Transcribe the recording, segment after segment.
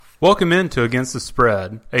Welcome into Against the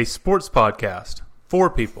Spread, a sports podcast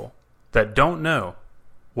for people that don't know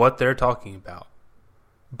what they're talking about,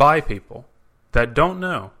 by people that don't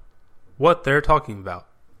know what they're talking about.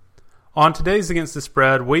 On today's Against the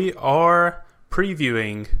Spread, we are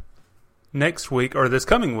previewing next week, or this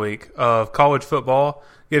coming week, of college football,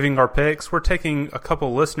 giving our picks. We're taking a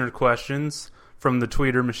couple listener questions from the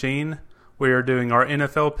Tweeter machine. We are doing our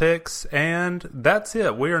NFL picks, and that's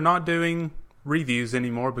it. We are not doing reviews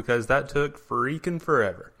anymore because that took freaking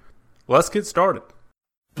forever. Let's get started.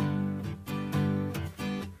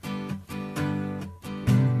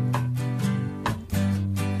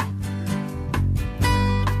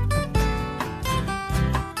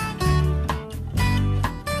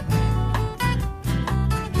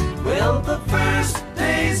 Well, the first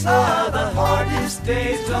days are the hardest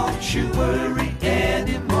days, don't you worry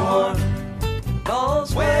anymore.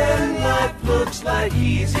 'Cause when life looks like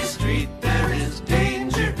easy street, there is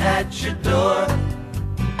danger at your door.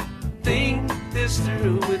 Think this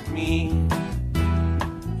through with me.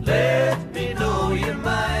 Let me know your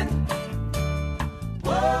mind.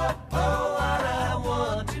 Whoa, what I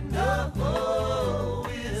want to know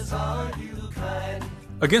is, are you kind?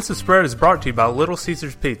 Against the Spread is brought to you by Little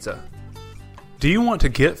Caesars Pizza. Do you want to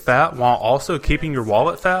get fat while also keeping your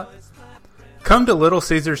wallet fat? Come to Little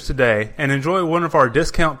Caesars today and enjoy one of our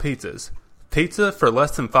discount pizzas. Pizza for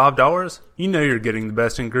less than $5? You know you're getting the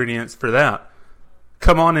best ingredients for that.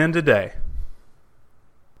 Come on in today.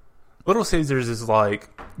 Little Caesars is like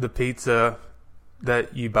the pizza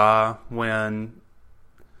that you buy when...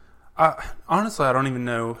 honestly, I don't even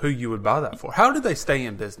know who you would buy that for. How do they stay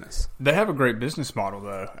in business? They have a great business model,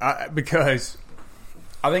 though, because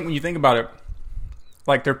I think when you think about it,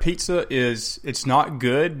 like their pizza it's not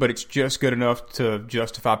good, but it's just good enough to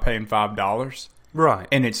justify paying $5. Right.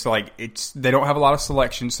 And it's like they don't have a lot of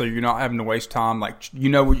selection, so you're not having to waste time. Like you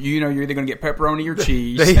know you're either going to get pepperoni or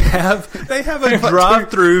cheese. They have a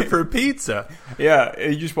drive-through for pizza. Yeah,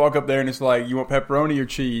 you just walk up there and it's like you want pepperoni or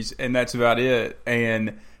cheese, and that's about it.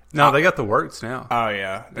 And no, they got the works now. Oh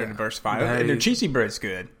yeah, they're diversifying. And their cheesy bread's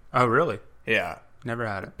good. Oh really? Yeah, never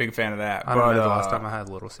had it. Big fan of that. I don't know the last time I had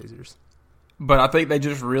Little Caesars. But I think they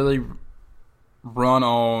just really run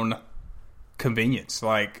on convenience.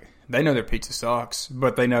 Like, they know their pizza sucks,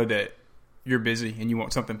 but they know that you're busy and you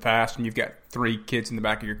want something fast and you've got 3 kids in the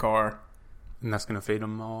back of your car. And that's going to feed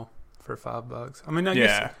them all for $5. I mean, I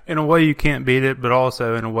guess in a way you can't beat it, but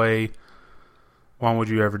also in a way, why would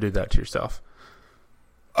you ever do that to yourself?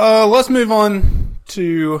 Let's move on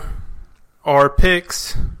to our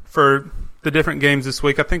picks for the different games this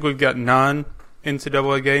week. I think we've got 9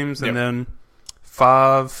 NCAA games and then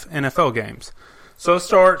 5 NFL games. So let's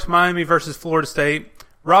start Miami versus Florida State.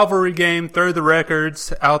 Rivalry game, throw the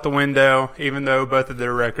records out the window, even though both of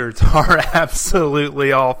their records are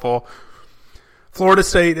absolutely awful. Florida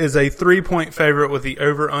State is a 3-point favorite with the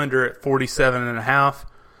over-under at 47.5.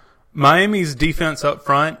 Miami's defense up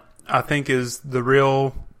front, I think, is the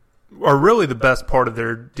really the best part of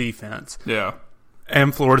their defense. Yeah.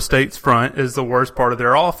 And Florida State's front is the worst part of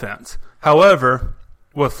their offense. However,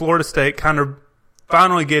 with Florida State kind of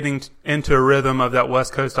finally getting into a rhythm of that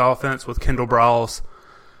West Coast offense with Kendall Briles,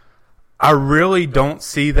 I really don't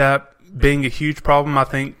see that being a huge problem. I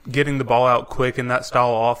think getting the ball out quick in that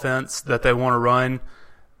style of offense that they want to run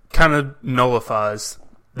kind of nullifies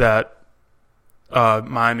that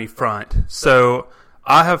Miami front. So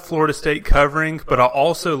I have Florida State covering, but I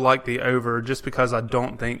also like the over just because I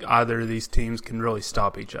don't think either of these teams can really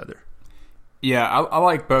stop each other. Yeah, I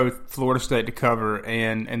like both Florida State to cover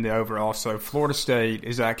and the over also. Florida State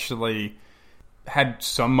is actually had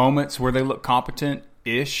some moments where they look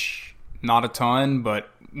competent-ish, not a ton,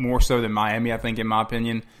 but more so than Miami, I think, in my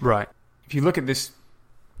opinion. Right. If you look at this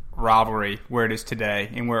rivalry, where it is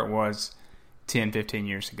today and where it was 10, 15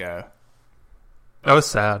 years ago. That was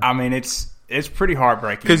sad. I mean, it's pretty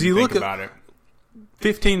heartbreaking because you think look about it.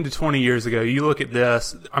 15 to 20 years ago, you look at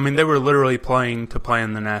this, I mean, they were literally playing to play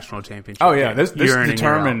in the national championship. Oh, yeah. This year in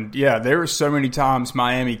determined. Yeah, there were so many times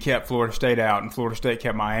Miami kept Florida State out and Florida State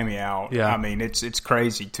kept Miami out. Yeah. I mean, it's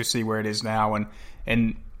crazy to see where it is now.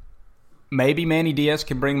 And maybe Manny Diaz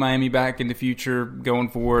can bring Miami back in the future going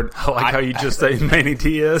forward. I like how you just say Manny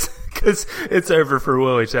Diaz because it's over for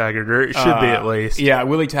Willie Taggart, or it should be at least. Yeah,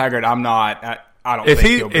 Willie Taggart, I'm not. I don't If think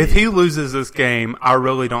he he'll be. if he loses this game, I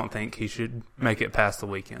really don't think he should make it past the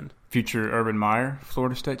weekend. Future Urban Meyer,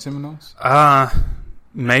 Florida State Seminoles?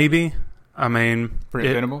 Maybe. I mean, Brent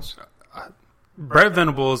Venables? Brent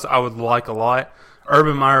Venables I would like a lot.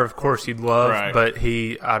 Urban Meyer, of course, you'd love, Right. but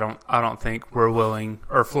I don't think we're willing,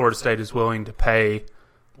 or Florida State is willing to pay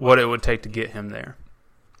what it would take to get him there.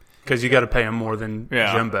 because you got to pay them more than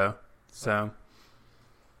Jimbo. So,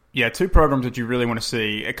 yeah, two programs that you really want to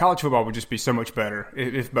see. College football would just be so much better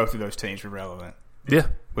if both of those teams were relevant. Yeah,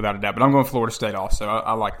 without a doubt. But I'm going Florida State also.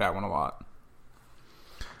 I like that one a lot.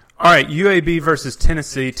 All right, UAB versus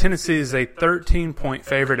Tennessee. Tennessee is a 13-point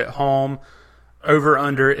favorite at home.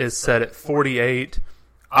 Over-under is set at 48.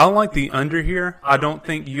 I like the under here. I don't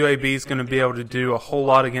think UAB is going to be able to do a whole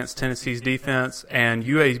lot against Tennessee's defense, and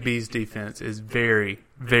UAB's defense is very,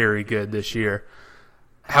 very good this year.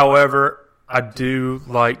 However, I do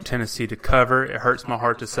like Tennessee to cover. It hurts my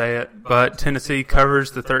heart to say it, but Tennessee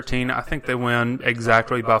covers the 13. I think they win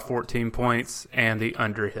exactly by 14 points, and the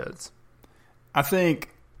under hits. I think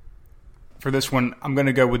for this one, I'm going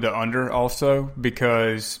to go with the under also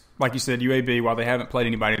because, like you said, UAB, while they haven't played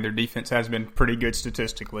anybody, their defense has been pretty good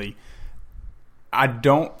statistically. I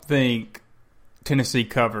don't think Tennessee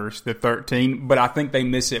covers the 13, but I think they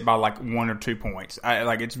miss it by like 1 or 2 points.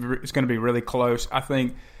 It's going to be really close. I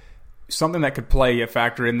think something that could play a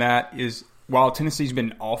factor in that is while Tennessee's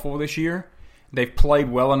been awful this year, they've played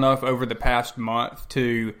well enough over the past month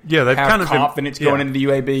to they've have kind of confidence going into the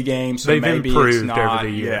UAB game. So they've maybe improved it's not, over the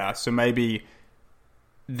year. Yeah, so maybe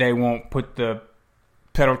they won't put the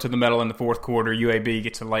pedal to the metal in the fourth quarter. UAB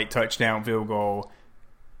gets a late touchdown field goal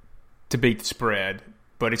to beat the spread,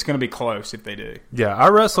 but it's going to be close if they do. Yeah, I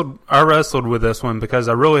wrestled with this one because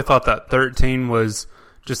I really thought that 13 was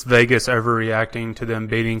just Vegas overreacting to them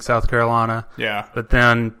beating South Carolina. Yeah. But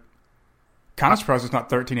then kind of surprised it's not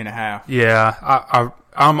 13.5. Yeah,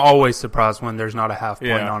 I'm always surprised when there's not a half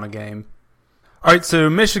point on a game. All right, so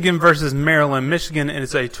Michigan versus Maryland. Michigan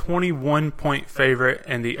is a 21-point favorite,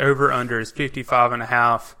 and the over-under is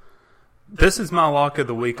 55.5. This is my lock of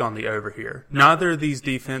the week on the over here. Neither of these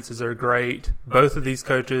defenses are great. Both of these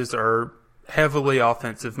coaches are heavily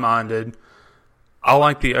offensive-minded. I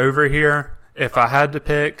like the over here. If I had to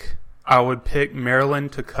pick, I would pick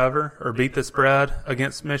Maryland to cover or beat the spread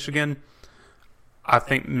against Michigan. I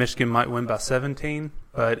think Michigan might win by 17,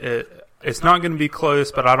 but it's not going to be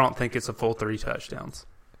close, but I don't think it's a full 3 touchdowns.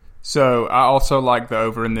 So I also like the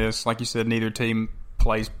over in this. Like you said, neither team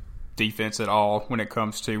plays defense at all when it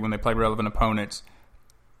comes to when they play relevant opponents.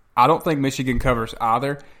 I don't think Michigan covers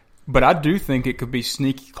either, but I do think it could be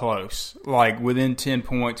sneaky close, like within 10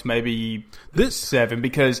 points, maybe 7,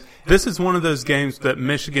 because this is one of those games that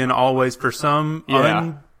Michigan always, for some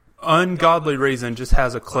ungodly reason, just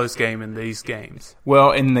has a close game in these games.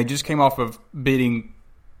 Well, and they just came off of beating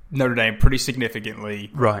Notre Dame pretty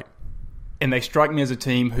significantly. Right. And they strike me as a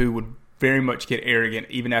team who would very much get arrogant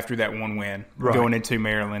even after that one win going into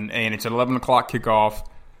Maryland. And it's an 11 o'clock kickoff,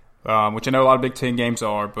 which I know a lot of Big Ten games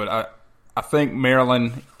are, but I think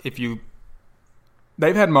Maryland,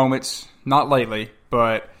 they've had moments, not lately,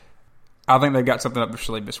 but I think they've got something up their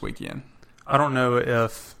sleeve this weekend. I don't know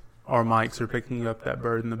if our mics are picking up that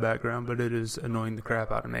bird in the background, but it is annoying the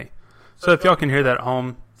crap out of me. So if y'all can hear that at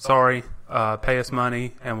home, sorry, pay us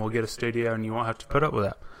money and we'll get a studio and you won't have to put up with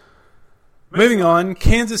that. Moving on,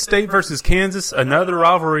 Kansas State versus Kansas, another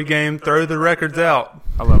rivalry game. Throw the records out.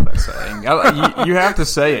 I love that saying. You have to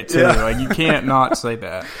say it, too. Yeah. Like, you can't not say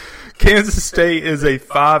that. Kansas State is a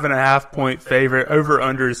 5.5-point favorite.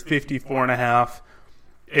 Over-under is 54.5.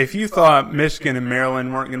 If you thought Michigan and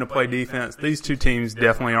Maryland weren't going to play defense, these two teams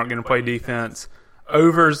definitely aren't going to play defense.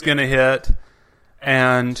 Over's going to hit,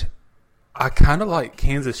 and I kind of like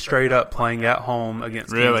Kansas straight up playing at home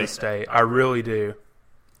against Kansas State. I really do.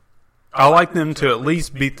 I like them to at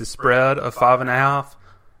least beat the spread of 5.5,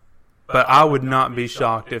 but I would not be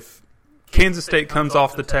shocked if Kansas State comes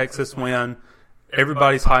off the Texas win.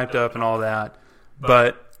 Everybody's hyped up and all that,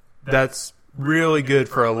 but that's really good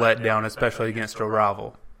for a letdown, especially against a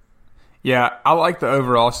rival. Yeah, I like the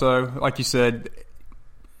over also. Like you said,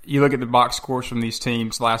 you look at the box scores from these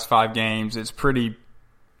teams' last 5 games, it's pretty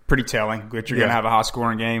telling that you're going to have a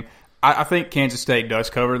high-scoring game. I think Kansas State does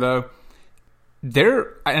cover, though.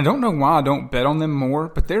 I don't know why I don't bet on them more,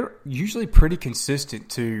 but they're usually pretty consistent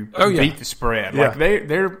to beat the spread. Yeah. Like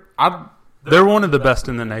they're one of the best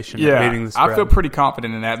in the nation at beating the spread. I feel pretty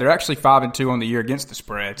confident in that. They're actually 5-2 on the year against the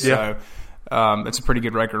spread, so that's a pretty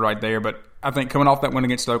good record right there. But I think coming off that win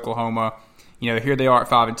against Oklahoma, here they are at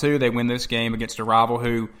 5-2. They win this game against a rival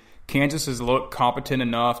who Kansas has looked competent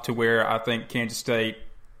enough to where I think Kansas State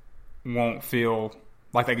won't feel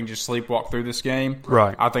like they can just sleepwalk through this game.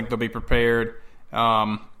 Right. I think they'll be prepared.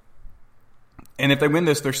 And if they win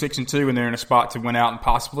this, they're 6-2, and they're in a spot to win out and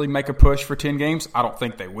possibly make a push for 10 games. I don't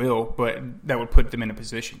think they will, but that would put them in a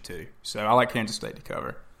position to. So I like Kansas State to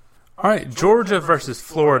cover. All right, Georgia versus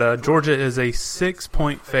Florida. Georgia is a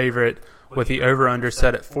 6-point favorite with the over-under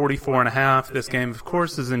set at 44.5. This game, of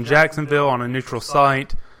course, is in Jacksonville on a neutral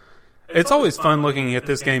site. It's always fun looking at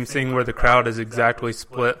this game, seeing where the crowd is exactly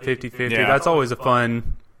split 50-50. Yeah. That's always a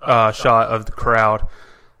fun shot of the crowd.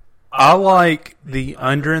 I like the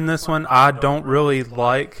under in this one. I don't really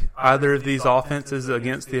like either of these offenses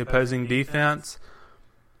against the opposing defense.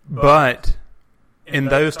 But in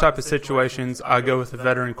those type of situations, I go with the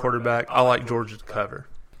veteran quarterback. I like Georgia to cover.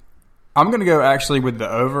 I'm going to go actually with the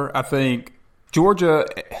over. I think Georgia,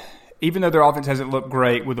 even though their offense hasn't looked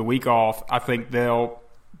great with a week off, I think they'll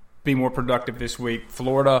be more productive this week.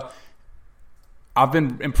 Florida, I've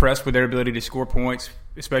been impressed with their ability to score points,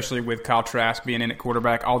 especially with Kyle Trask being in at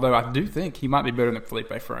quarterback, although I do think he might be better than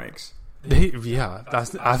Felipe Franks. Yeah,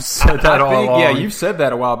 I've said that all along. Yeah, you've said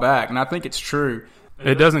that a while back, and I think it's true.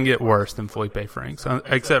 It doesn't get worse than Felipe Franks,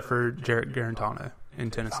 except for Jarrett Garantano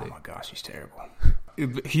in Tennessee. Oh, my gosh, he's terrible.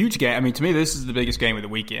 Huge game. I mean, to me, this is the biggest game of the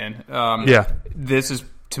weekend. This is,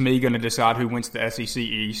 to me, going to decide who wins the SEC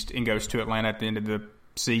East and goes to Atlanta at the end of the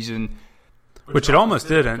season. Which it almost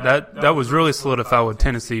didn't. That was really solidified with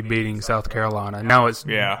Tennessee beating South Carolina. Now it's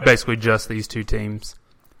basically just these two teams,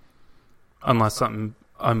 unless something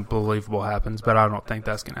unbelievable happens, but I don't think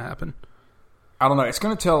that's going to happen. I don't know. It's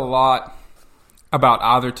going to tell a lot about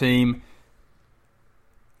either team.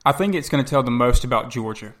 I think it's going to tell the most about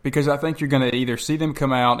Georgia because I think you're going to either see them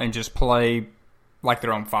come out and just play like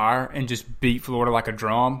they're on fire and just beat Florida like a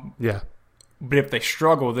drum. Yeah. But if they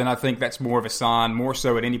struggle, then I think that's more of a sign, more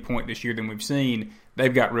so at any point this year than we've seen,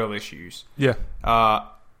 they've got real issues. Yeah. I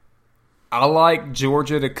like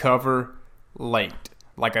Georgia to cover late,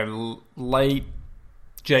 like a late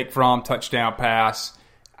Jake Fromm touchdown pass.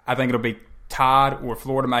 I think it'll be tied, or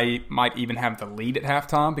Florida might even have the lead at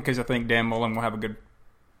halftime because I think Dan Mullen will have a good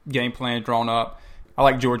game plan drawn up. I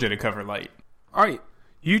like Georgia to cover late. All right.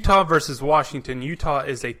 Utah versus Washington. Utah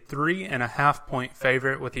is a 3.5 point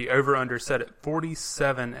favorite with the over-under set at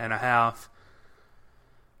 47.5.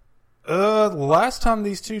 Last time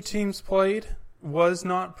these two teams played was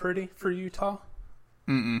not pretty for Utah.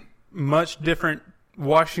 Much different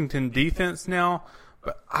Washington defense now,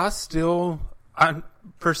 but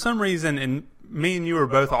for some reason, and me and you are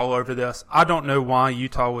both all over this, I don't know why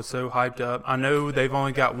Utah was so hyped up. I know they've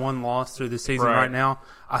only got one loss through the season right now.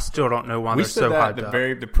 I still don't know why they're so hyped up.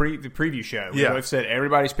 The preview show. We both said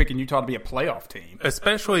everybody's picking Utah to be a playoff team.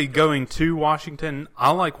 Especially going to Washington.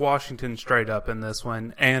 I like Washington straight up in this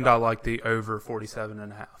one, and I like the over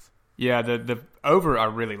 47.5. Yeah, the over I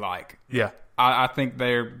really like. Yeah. I think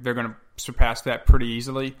they're going to surpass that pretty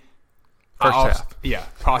easily. First half. Yeah,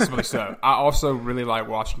 possibly so. I also really like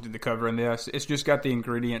Washington to cover in this. It's just got the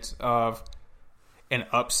ingredients of an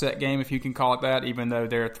upset game, if you can call it that, even though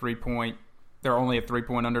they're only a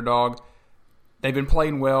 3-point underdog. They've been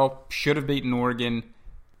playing well, should have beaten Oregon.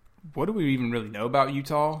 What do we even really know about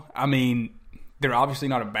Utah? I mean, they're obviously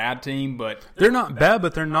not a bad team, but they're not bad,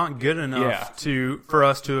 but they're not good enough for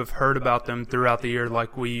us to have heard about them throughout the year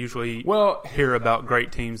like we usually hear about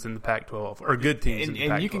great teams in the Pac-12 or good teams in the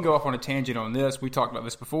Pac-12. And you can go off on a tangent on this. We talked about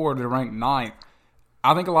this before. They're ranked 9th.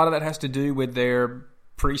 I think a lot of that has to do with their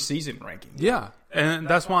preseason rankings. Yeah, and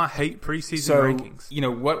that's why I hate preseason rankings. You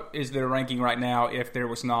know, what is their ranking right now if there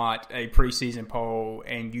was not a preseason poll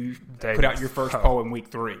and you put out your first poll in week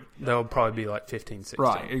 3? They'll probably be like 15, 16.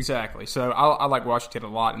 Right, exactly. So I like Washington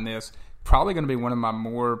a lot in this. Probably going to be one of my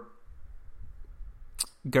more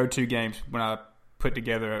go-to games when I put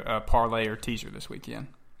together a parlay or teaser this weekend.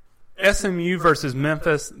 SMU versus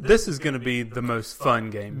Memphis. This is going to be the most fun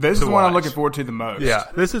game. This is the one I'm looking forward to the most. Yeah,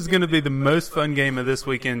 this is going to be the most fun game of this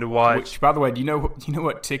weekend to watch. Which, by the way, do you know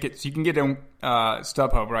what tickets you can get on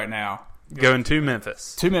StubHub right now? Going to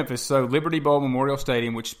Memphis. So Liberty Bowl Memorial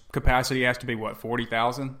Stadium, which capacity has to be what,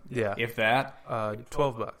 40,000? Yeah, if that.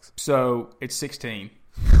 $12. So it's 16.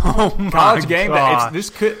 Oh my college game. God.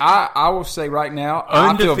 I will say right now,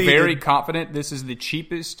 undefeated. I feel very confident this is the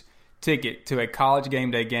cheapest ticket to a college game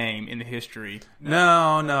day game in the history.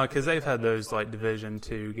 No, because they've had those like Division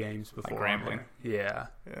II games before. Like Grambling. Yeah,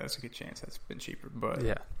 that's a good chance. That's been cheaper, but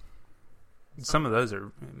yeah, some of those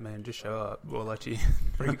are, man, just show up. We'll let you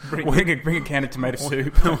bring a can of tomato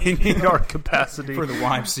soup. We need our capacity for the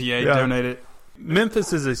YMCA. Yeah. Donate it.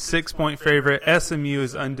 Memphis is a 6-point favorite. SMU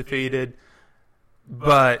is undefeated.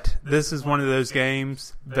 But this is one of those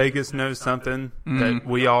games. Vegas knows something that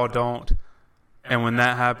we all don't. And when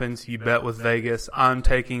that happens, you bet with Vegas. I'm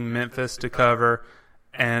taking Memphis to cover,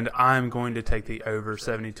 and I'm going to take the over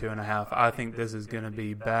 72.5. I think this is going to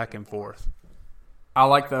be back and forth. I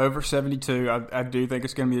like the over 72. I do think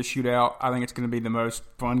it's going to be a shootout. I think it's going to be the most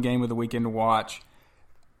fun game of the weekend to watch.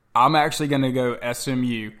 I'm actually going to go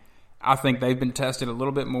SMU. I think they've been tested a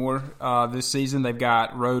little bit more this season. They've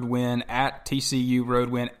got road win at TCU, road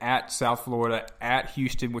win at South Florida, at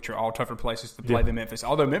Houston, which are all tougher places to play than Memphis,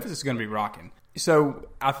 although Memphis is going to be rocking. So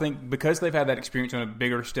I think because they've had that experience on a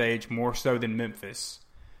bigger stage, more so than Memphis,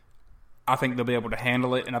 I think they'll be able to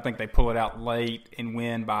handle it, and I think they pull it out late and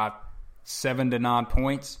win by 7 to 9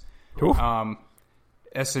 points. Cool.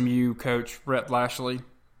 SMU coach Rhett Lashley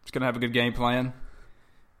is going to have a good game plan.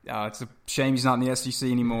 It's a shame he's not in the SEC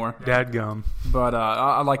anymore. Dadgum. But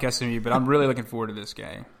I like SMU, but I'm really looking forward to this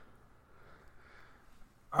game.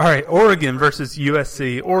 All right, Oregon versus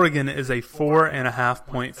USC. Oregon is a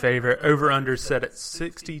 4.5-point favorite. Over/under set at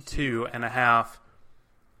 62.5.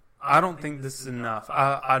 I don't think this is enough.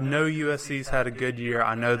 I know USC's had a good year.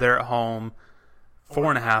 I know they're at home.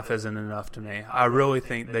 4.5 isn't enough to me. I really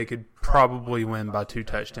think they could probably win by 2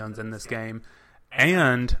 touchdowns in this game.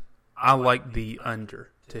 And I like the under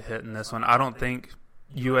to hit in this one. I don't think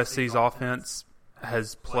USC's offense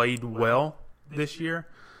has played well this year.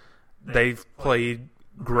 They've played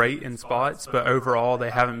great in spots, but overall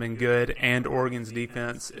they haven't been good, and Oregon's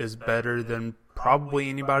defense is better than probably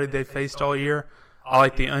anybody they've faced all year. I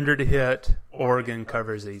like the under to hit. Oregon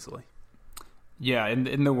covers easily. Yeah,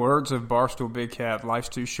 in the words of Barstool Big Cat, life's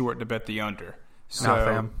too short to bet the under. So Nah,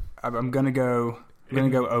 fam. I'm gonna go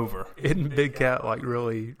over. Isn't Big Cat like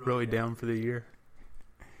really, really down for the year?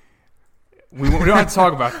 We don't have to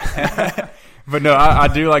talk about that. But no, I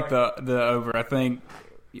do like the over. I think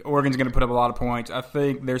Oregon's going to put up a lot of points. I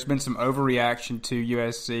think there's been some overreaction to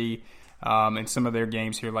USC in some of their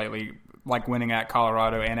games here lately, like winning at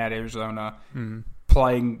Colorado and at Arizona,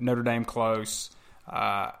 playing Notre Dame close.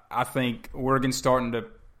 I think Oregon's starting to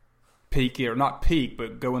peak here, not peak,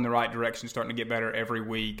 but go in the right direction, starting to get better every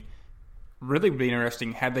week. Really would be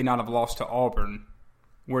interesting had they not have lost to Auburn,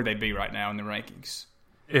 where they'd be right now in the rankings.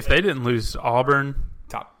 If they didn't lose to Auburn,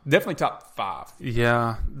 Definitely top 5.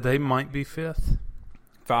 yeah, they might be 5th.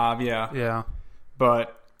 5, yeah. Yeah.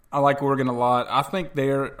 But I like Oregon a lot. I think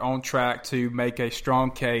they're on track to make a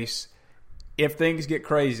strong case, if things get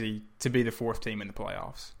crazy, to be the 4th team in the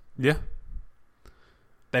playoffs. Yeah.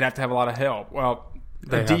 They'd have to have a lot of help. Well,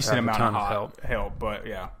 They a have to decent have a amount ton of of help, but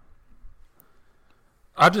yeah.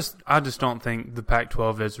 I just don't think the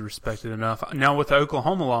Pac-12 is respected enough. Now, with the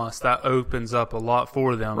Oklahoma loss, that opens up a lot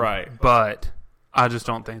for them. Right. But I just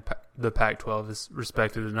don't think the Pac-12 is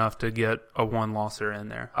respected enough to get a one-losser in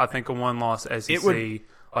there. I think a one-loss SEC,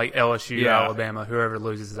 like LSU, Yeah. Alabama, whoever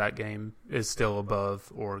loses that game is still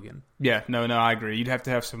above Oregon. Yeah, no, I agree. You'd have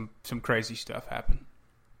to have some crazy stuff happen.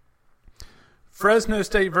 Fresno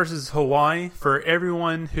State versus Hawaii. For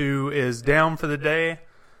everyone who is down for the day,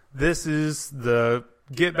 this is the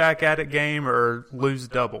get back at it game or lose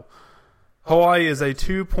double. Hawaii is a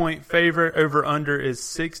 2-point favorite. Over under is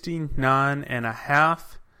 69.5.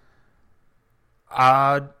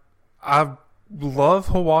 I love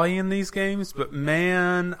Hawaii in these games, but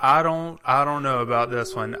man, I don't know about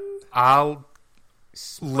this one. I'll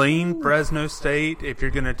lean Fresno State. If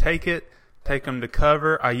you're going to take it, take them to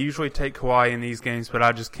cover. I usually take Hawaii in these games, but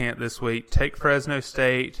I just can't this week. Take Fresno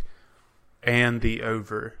State and the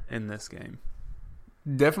over in this game.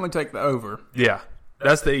 Definitely take the over. Yeah,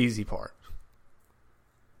 that's the easy part.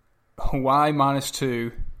 Hawaii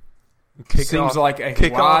 -2 Seems like a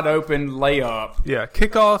wide open layup. Yeah,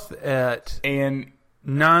 kickoff at And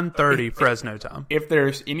 9:30 Fresno time. if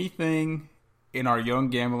there's anything in our young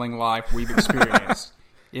gambling life we've experienced,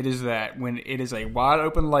 it is that when it is a wide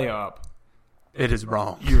open layup, It is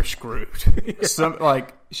wrong. you're screwed.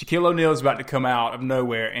 Like Shaquille O'Neal is about to come out of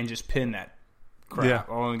nowhere and just pin that crap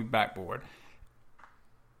on the backboard.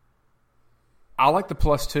 I like the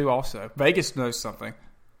 +2 also. Vegas knows something.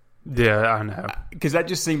 Yeah, I know. Because that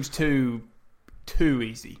just seems too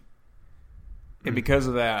easy. And because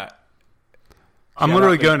of that, I'm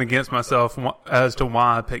literally going against myself as to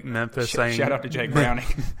why I picked Memphis. shout out to Jake Browning.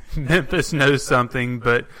 Memphis knows something,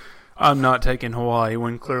 but I'm not taking Hawaii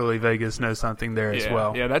when clearly Vegas knows something there as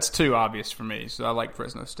well. Yeah, that's too obvious for me. So I like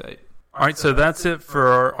Fresno State. All right, so that's it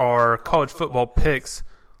for our college football picks.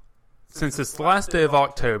 Since it's the last day of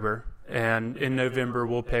October, and in November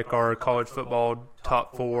we'll pick our college football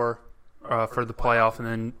top 4 for the playoff, and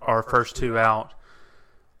then our first 2 out.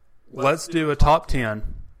 Let's do a top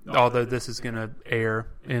 10, although this is going to air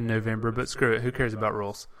in November, but screw it. Who cares about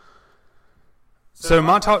rules? So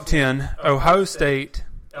my top 10, Ohio State,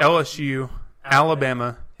 LSU,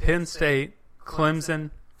 Alabama, Penn State,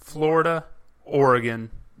 Clemson, Florida,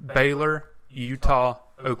 Oregon, Baylor, Utah,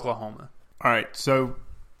 Oklahoma. All right, so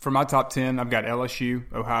for my top 10, I've got LSU,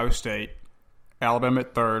 Ohio State, Alabama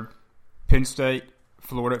at 3rd, Penn State,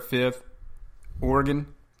 Florida at 5th, Oregon,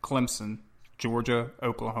 Clemson, Georgia,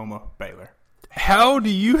 Oklahoma, Baylor. How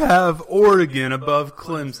do you have Oregon above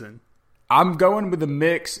Clemson? I'm going with a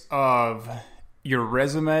mix of your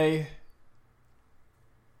resume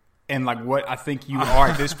and like what I think you are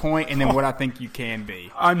at this point, and then what I think you can be.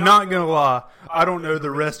 I'm not gonna lie. I don't know the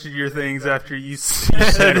rest of your things after you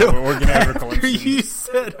said Oregon over Clemson. You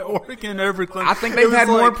said Oregon over Clemson. I think they've had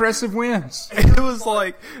more impressive wins. It was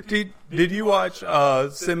like, did you watch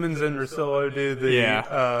Simmons and Russillo do the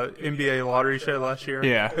NBA lottery show last year?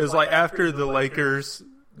 Yeah. It was like after the Lakers.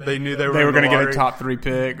 They knew they were going to get a top 3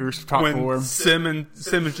 pick or top 4. When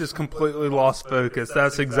Simmons just completely lost focus.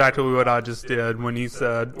 That's exactly what I just did when you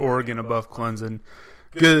said Oregon above Clemson.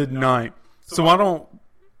 Good night. So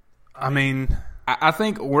I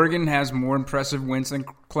think Oregon has more impressive wins than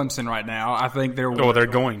Clemson right now. I think they're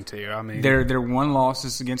going to. I mean, their one loss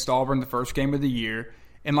is against Auburn, the first game of the year.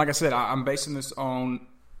 And like I said, I'm basing this on,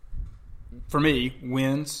 for me,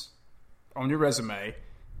 wins on your resume,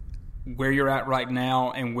 where you're at right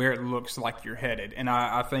now and where it looks like you're headed. And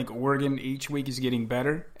I think Oregon each week is getting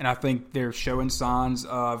better, and I think they're showing signs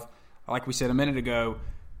of, like we said a minute ago,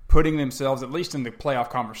 putting themselves at least in the playoff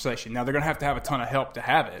conversation. Now, they're going to have a ton of help to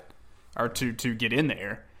have it, or to get in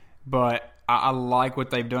there. But I like what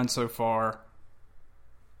they've done so far,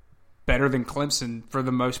 better than Clemson for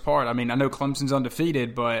the most part. I mean, I know Clemson's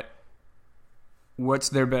undefeated, but what's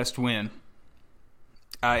their best win?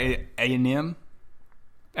 A&M?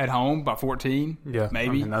 At home by 14, maybe. I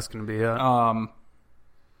mean, that's going to be it. And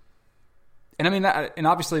I mean, and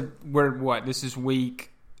obviously this is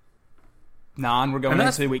week 9. We're going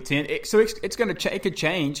into week 10. So it's going to it could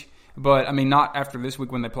change, but I mean, not after this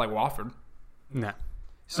week when they play Wofford. No.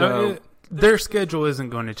 So their schedule isn't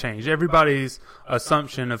going to change. Everybody's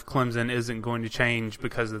assumption of Clemson isn't going to change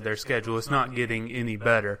because of their schedule. It's not getting any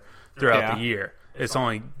better throughout the year. It's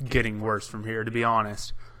only getting worse from here, to be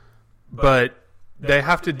honest. But they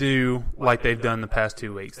have to do like they've done the past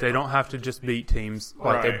 2 weeks. They don't have to just beat teams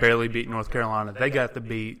like they barely beat North Carolina. They got to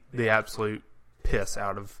beat the absolute piss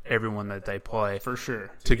out of everyone that they play. For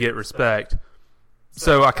sure. To get respect.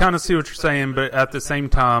 So I kind of see what you're saying, but at the same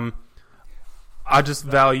time, I just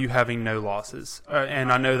value having no losses.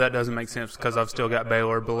 And I know that doesn't make sense because I've still got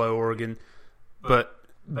Baylor below Oregon. But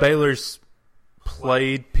Baylor's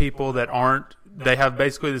played people that aren't. They have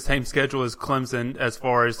basically the same schedule as Clemson as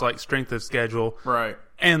far as like strength of schedule. Right.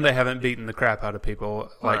 And they haven't beaten the crap out of people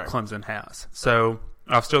like Clemson has. So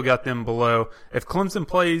I've still got them below. If Clemson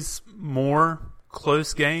plays more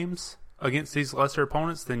close games against these lesser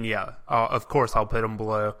opponents, then of course I'll put them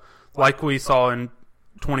below. Like we saw in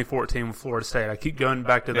 2014 with Florida State. I keep going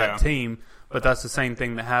back to that team, but that's the same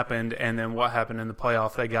thing that happened. And then what happened in the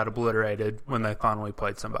playoff, they got obliterated when they finally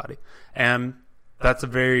played somebody. And that's a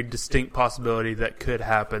very distinct possibility that could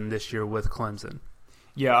happen this year with Clemson.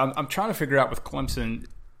 Yeah, I'm trying to figure out with Clemson.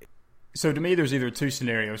 So to me, there's either 2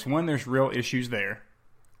 scenarios. One, there's real issues there.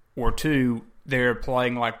 Or 2, they're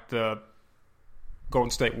playing like the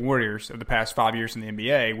Golden State Warriors of the past 5 years in the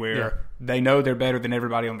NBA, where they know they're better than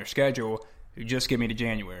everybody on their schedule. Just give me to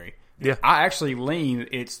January. Yeah, I actually lean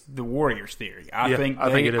it's the Warriors theory. I think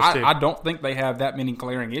it is too. I don't think they have that many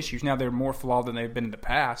glaring issues. Now, they're more flawed than they've been in the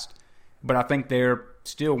past. But I think they're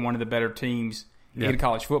still one of the better teams in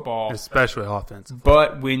college football. Especially offensive.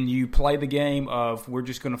 But when you play the game of we're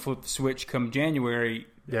just going to flip the switch come January,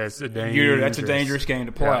 that's a dangerous game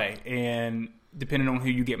to play. Yeah. And depending on who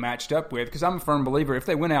you get matched up with, because I'm a firm believer, if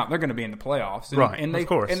they win out, they're going to be in the playoffs. And of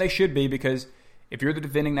course. And they should be, because if you're the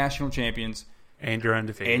defending national champions and you're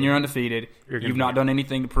undefeated, you've not done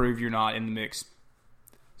anything to prove you're not in the mix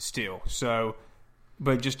still. So,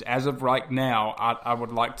 but just as of right now, I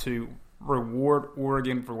would like to reward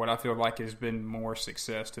Oregon for what I feel like has been more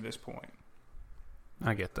success to this point.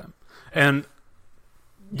 I get them. And,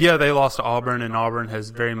 they lost to Auburn, and Auburn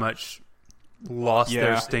has very much lost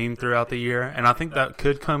their steam throughout the year. And I think that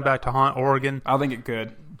could come back to haunt Oregon. I think it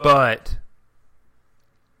could. But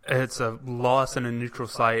it's a loss in a neutral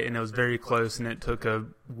site, and it was very close, and it took a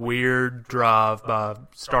weird drive by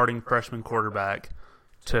starting freshman quarterback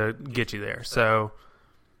to get you there. So,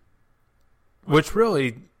 which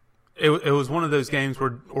really... It was one of those games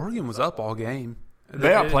where Oregon was up all game.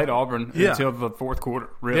 They outplayed Auburn until the fourth quarter,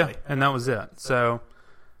 really. Yeah, and that was it. So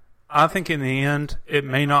I think in the end it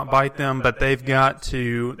may not bite them, but they've got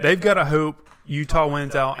to hope Utah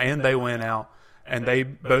wins out and they win out, and they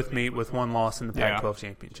both meet with one loss in the Pac-12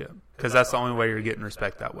 championship, because that's the only way you're getting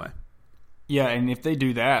respect that way. Yeah, and if they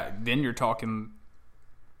do that, then you're talking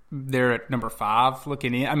they're at number 5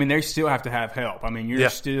 looking in. I mean, they still have to have help. I mean, you're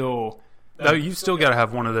still... No, you've still got to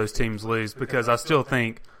have one of those teams lose, because I still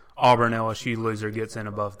think Auburn LSU loser gets in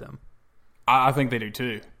above them. I think they do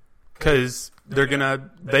too. because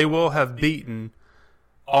they will have beaten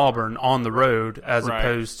Auburn on the road as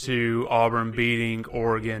opposed to Auburn beating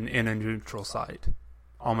Oregon in a neutral site.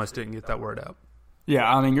 Almost didn't get that word out.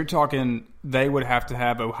 Yeah, I mean, you're talking they would have to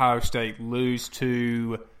have Ohio State lose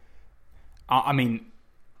to, not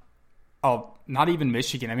even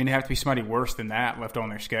Michigan. I mean, it'd have to be somebody worse than that left on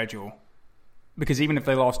their schedule. Because even if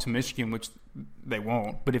they lost to Michigan, which they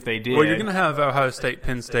won't, but if they did, well, you're going to have Ohio State,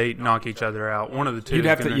 Penn State knock each other out. One of the two. You'd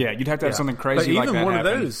have to have something crazy like that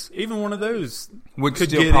Even one of those would could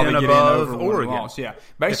still get probably in get above in over Oregon. Loss. Yeah,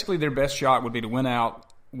 basically their best shot would be to win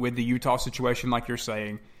out with the Utah situation, like you're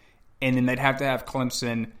saying, and then they'd have to have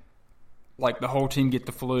Clemson, like the whole team get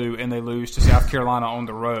the flu and they lose to South Carolina on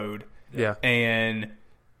the road. Yeah, and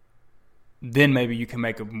then maybe you can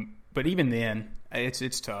make them. But even then,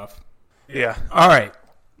 it's tough. Yeah. All right.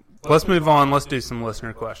 Let's move on. Let's do some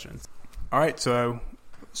listener questions. All right. So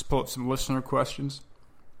let's pull up some listener questions.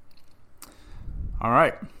 All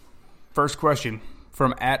right. First question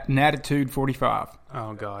from @Natitude45.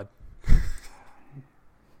 Oh, God.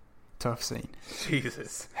 Tough scene.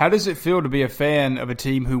 Jesus. How does it feel to be a fan of a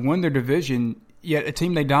team who won their division, yet a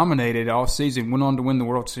team they dominated all season went on to win the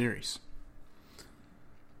World Series?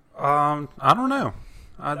 I don't know.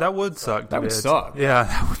 That would suck. That would suck. Yeah,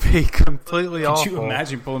 that would be completely awful. Could you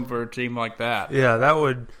imagine pulling for a team like that? Yeah, that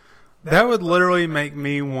would literally make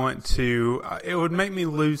me want to. It would make me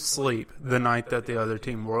lose sleep the night that the other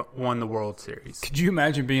team won the World Series. Could you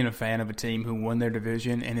imagine being a fan of a team who won their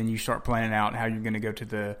division and then you start planning out how you're going to go to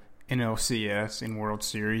the NLCS in World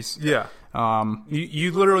Series? Yeah.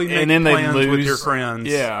 You literally make plans with your friends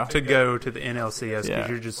to go to the NLCS because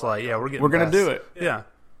you're just like, we're going to do it. Yeah.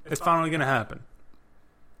 It's finally going to happen.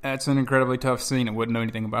 That's an incredibly tough scene. I wouldn't know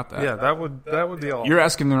anything about that. Yeah, that would be awful. You're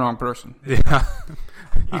asking the wrong person. Yeah.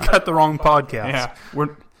 You got the wrong podcast.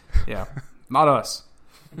 Yeah. Not us.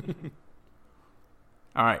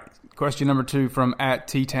 All right. Question number 2 from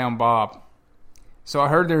 @T-Town Bob. So I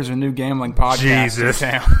heard there's a new gambling podcast in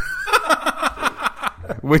town.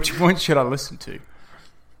 Which one should I listen to?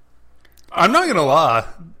 I'm not going to lie.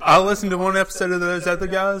 I listened to one episode of those other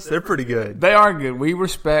guys. They're pretty good. They are good. We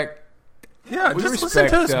respect. Yeah, just listen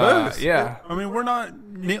to us both. Yeah. I mean, we're not.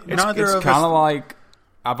 Neither it's of us. It's kind of like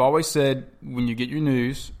I've always said, when you get your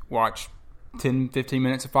news, watch 10, 15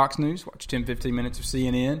 minutes of Fox News, watch 10, 15 minutes of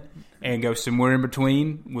CNN, and go somewhere in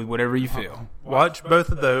between with whatever you feel. Watch both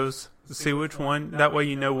of those, see which one. That way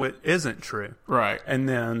you know what isn't true. Right. And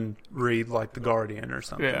then read like The Guardian or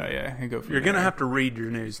something. Yeah. And go You're going to have to read your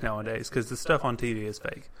news nowadays because the stuff on TV is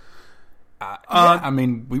fake. I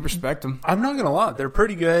mean, we respect them. I'm not going to lie. They're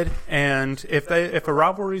pretty good. And if a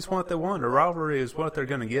rivalry is what they want, a rivalry is what they're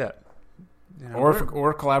going to get. You know, or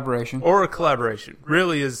a collaboration. Or a collaboration.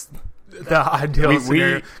 Really is the ideal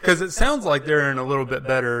scenario. Because it sounds like they're in a little bit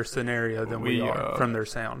better scenario than we are from their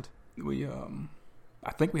sound.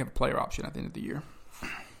 I think we have a player option at the end of the year.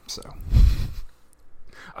 So,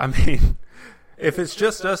 I mean, if it's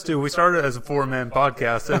just us two, we started as a 4-man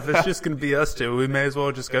podcast. So if it's just going to be us two, we may as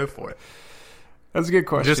well just go for it. That's a good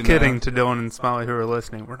question. Just kidding to Dylan and Smiley who are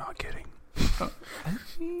listening. We're not kidding.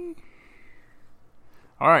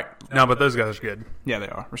 All right. No, but those guys are good. Yeah, they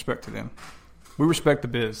are. Respect to them. We respect the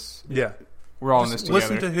biz. Yeah. We're all in this together.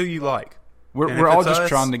 Listen to who you like. We're all just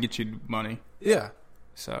trying to get you money. Yeah.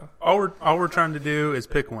 So all we're trying to do is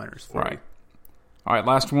pick winners for you. All right,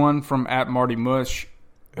 last one from @MartyMush.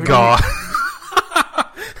 God.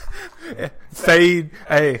 Fade.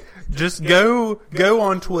 Hey, just go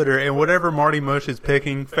on Twitter and whatever Marty Mush is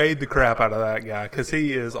picking, fade the crap out of that guy because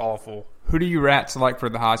he is awful. Who do you rats like for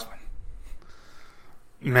the Heisman?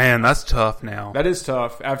 Man, that's tough now. That is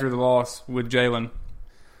tough after the loss with Jalen.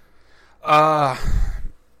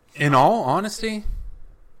 In all honesty,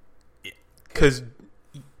 because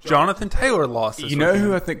Jonathan Taylor lost this You know weekend.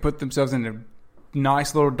 who I think put themselves in a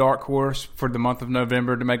nice little dark horse for the month of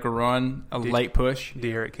November to make a run, late push?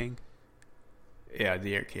 De'Aaron King. Yeah,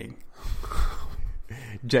 De'Aaron King.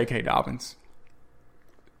 J.K. Dobbins.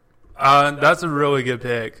 That's a really good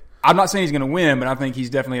pick. I'm not saying he's going to win, but I think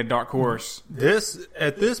he's definitely a dark horse.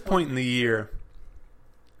 At this point in the year,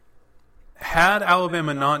 had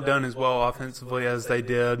Alabama not done as well offensively as they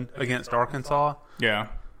did against Arkansas,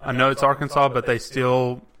 I know it's Arkansas, but they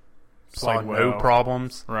still saw no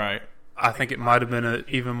problems. Right. I think it might have been an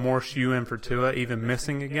even more shoe-in for Tua, even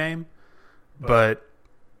missing a game. But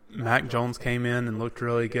Mac Jones came in and looked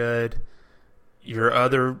really good. Your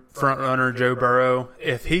other front-runner, Joe Burrow,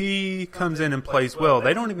 if he comes in and plays well,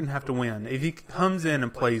 they don't even have to win. If he comes in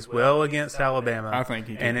and plays well against Alabama, I think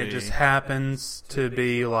he can it just happens to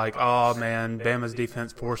be like, oh, man, Bama's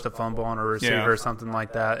defense forced a fumble on a receiver or something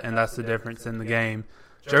like that, and that's the difference in the game.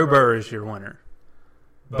 Joe Burrow is your winner.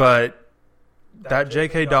 But that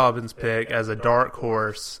J.K. Dobbins pick as a dark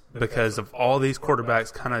horse, because of all these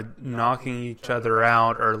quarterbacks kind of knocking each other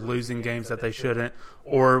out or losing games that they shouldn't,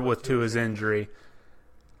 or with Tua's injury,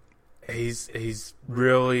 he's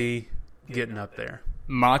really getting up there.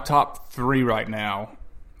 My top 3 right now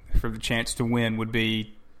for the chance to win would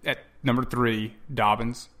be at number 3,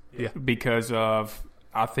 Dobbins. Yeah. Because of,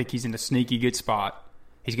 I think he's in a sneaky good spot.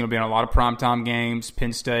 He's going to be in a lot of primetime games,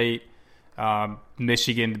 Penn State,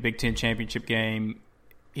 Michigan, the Big Ten championship game.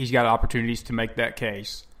 He's got opportunities to make that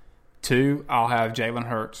case. 2, I'll have Jalen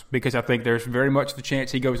Hurts, because I think there's very much the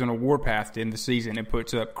chance he goes on a warpath to end the season and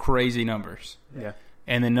puts up crazy numbers. Yeah.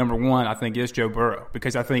 And then number 1, I think, is Joe Burrow,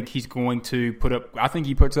 because I think he's going to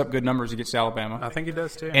he puts up good numbers against Alabama. I think he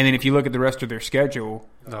does too. And then if you look at the rest of their schedule,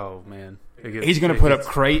 oh man, he's going to put up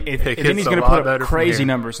crazy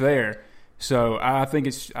numbers there. So I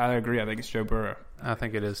agree. I think it's Joe Burrow. I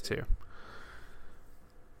think it is too.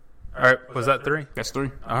 All right, was that 3? That's 3.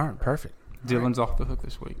 All right, perfect. Dylan's off the hook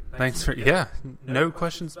this week. Thanks for no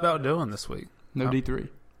questions about Dylan this week. No D3.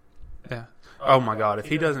 Yeah. Oh my God! If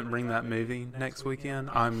he doesn't bring that movie next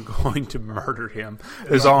weekend, I'm going to murder him.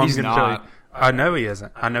 Is all I'm going to tell you. I know he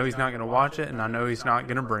isn't. I know he's not going to watch it, and I know he's not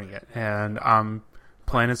going to bring it. And I'm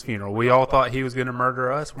planning his funeral. We all thought he was going to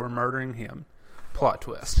murder us. We're murdering him. Plot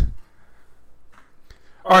twist.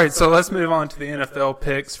 All right, so let's move on to the NFL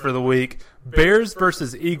picks for the week. Bears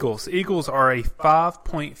versus Eagles. Eagles are a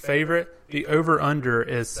 5-point favorite. The over-under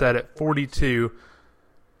is set at 42.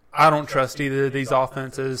 I don't trust either of these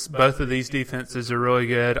offenses. Both of these defenses are really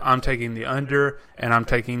good. I'm taking the under, and I'm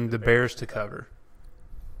taking the Bears to cover.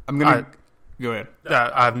 Go ahead.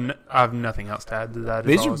 I have nothing else to add to that.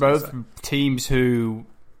 These are both teams who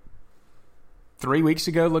 3 weeks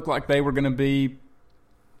ago looked like they were going to be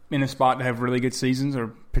in a spot to have really good seasons, or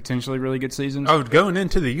potentially really good seasons. Oh, going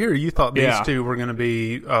into the year, you thought these two were going to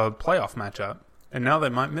be a playoff matchup, and now they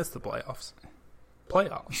might miss the playoffs.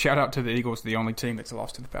 Shout out to the Eagles, the only team that's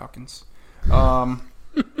lost to the Falcons.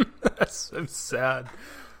 That's so sad.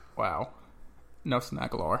 Wow. Nelson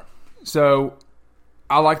Aguilar. So,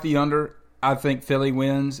 I like the under. I think Philly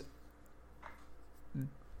wins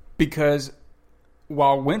because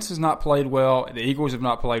while Wentz has not played well, the Eagles have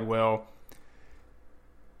not played well,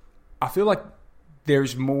 I feel like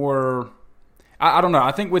there's more... I don't know.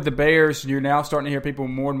 I think with the Bears, you're now starting to hear people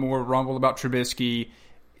more and more rumble about Trubisky.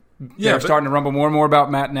 They're starting to rumble more and more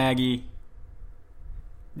about Matt Nagy.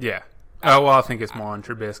 Yeah. Oh, well, I think it's more on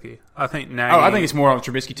Trubisky. I think Nagy... I think it's more on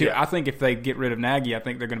Trubisky, too. Yeah. I think if they get rid of Nagy, I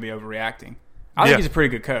think they're going to be overreacting. I think he's a pretty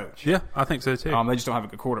good coach. Yeah, I think so, too. They just don't have a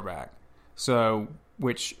good quarterback. So,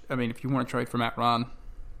 if you want to trade for Matt Ryan,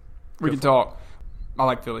 we can talk. I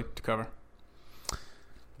like Philly to cover.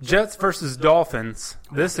 Jets versus Dolphins.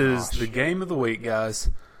 This is the game of the week, guys.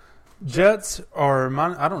 Jets are...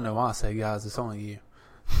 I don't know why I say guys. It's only you.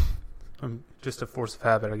 Just a force of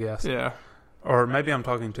habit, I guess. Yeah. Or maybe I'm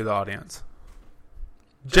talking to the audience.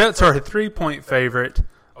 Jets are a 3-point favorite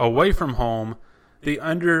away from home. The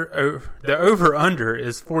over-under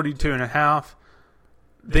is 42.5.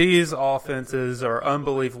 These offenses are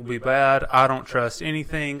unbelievably bad. I don't trust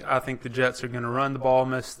anything. I think the Jets are going to run the ball,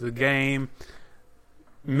 miss the game,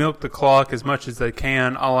 milk the clock as much as they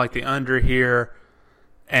can. I like the under here,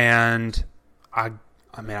 and I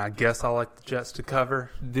guess I like the Jets to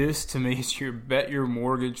cover. This, to me, is your bet your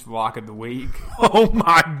mortgage lock of the week. Oh,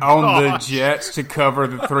 my God. On the Jets to cover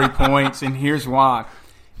the 3 points, and here's why.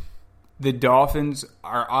 The Dolphins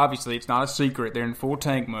are obviously, it's not a secret, they're in full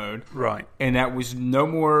tank mode. Right. And that was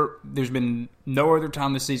there's been no other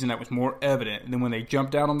time this season that was more evident than when they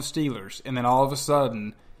jumped out on the Steelers, and then all of a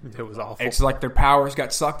sudden, it was awful. It's like their powers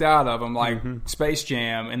got sucked out of them, like Space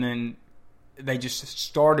Jam, and then they just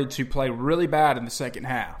started to play really bad in the second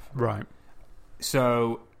half. Right.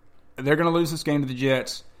 So they're going to lose this game to the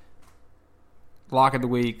Jets. Lock of the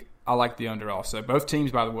week. I like the under also. Both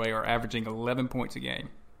teams, by the way, are averaging 11 points a game.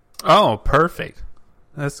 Oh, perfect.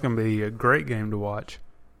 That's going to be a great game to watch.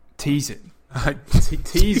 Tease it.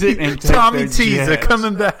 Tease it and take Tommy the Teaser Jets.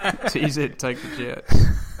 coming back. Tease it and take the Jets.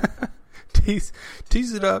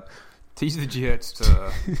 Tease it up. Tease the Jets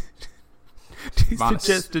to... Tease the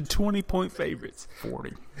Jets to 20-point favorites.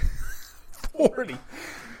 40. 40.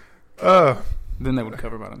 Oh. Then they would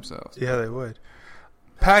cover by themselves. Yeah, they would.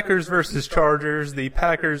 Packers versus Chargers. The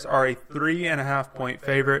Packers are a 3.5-point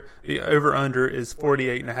favorite. The over-under is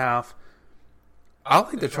 48.5. I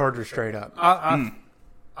like the Chargers straight up. I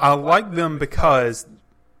like them because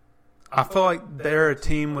I feel like they're a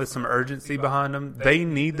team with some urgency behind them. They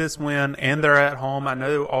need this win, and they're at home. I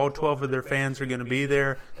know all 12 of their fans are going to be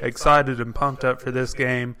there, excited and pumped up for this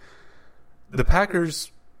game. the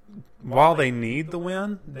Packers, while they need the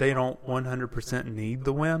win, they don't 100% need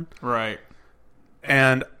the win. Right.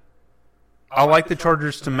 And I like the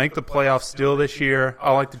Chargers to make the playoffs still this year.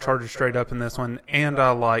 I like the Chargers straight up in this one, and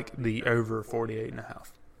I like the over 48.5.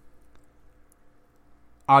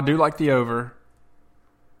 I do like the over,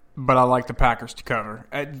 but I like the Packers to cover.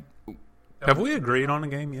 Have we agreed on a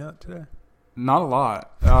game yet today? Not a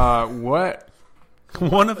lot. What?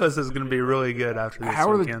 One of us is going to be really good after this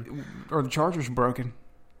weekend. Are the Chargers broken?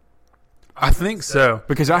 I think so.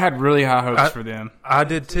 Because I had really high hopes for them. I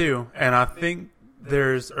did too, and I think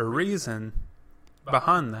there's a reason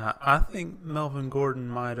behind that. I think Melvin Gordon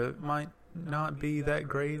might not be that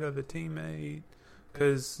great of a teammate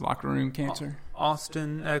because locker room cancer.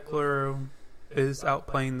 Austin Eckler is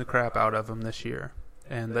outplaying the crap out of him this year,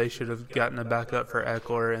 and they should have gotten a backup for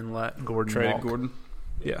Eckler and let Gordon traded walk. Gordon.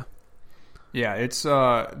 Yeah. Yeah, it's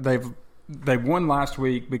they won last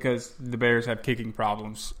week because the Bears had kicking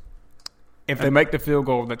problems. If they make the field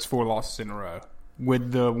goal, that's 4 losses in a row.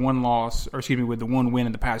 With the one win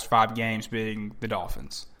in the past 5 games being the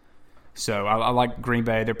Dolphins. So I like Green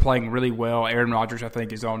Bay. They're playing really well. Aaron Rodgers, I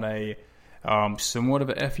think, is on a somewhat of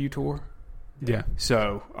a FU tour. Yeah.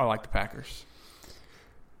 So I like the Packers.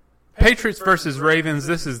 Patriots versus Ravens.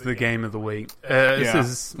 This is the game of the week.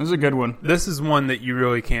 This is a good one. This is one that you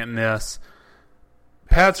really can't miss.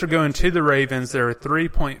 Pats are going to the Ravens. They're a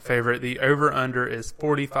 3-point favorite. The over-under is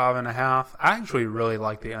 45.5. I actually really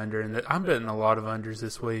like the under. And I'm betting a lot of unders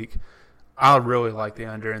this week. I really like the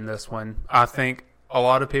under in this one. I think a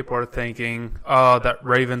lot of people are thinking, oh, that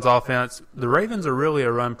Ravens offense. The Ravens are really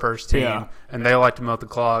a run-first team, and they like to milk the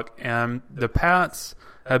clock. And the Pats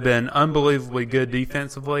have been unbelievably good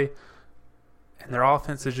defensively, and their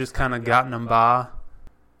offense has just kind of gotten them by.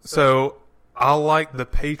 So I like the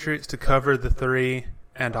Patriots to cover the 3.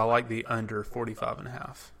 And I like the under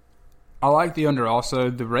 45.5. I like the under also.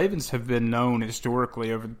 The Ravens have been known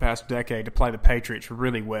historically over the past decade to play the Patriots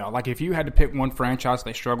really well. Like if you had to pick one franchise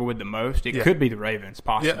they struggle with the most, it could be the Ravens,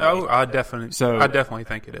 possibly. Yeah, I definitely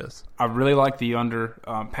think it is. I really like the under.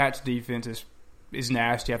 Pat's defense is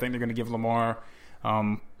nasty. I think they're going to give Lamar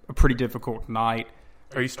a pretty difficult night.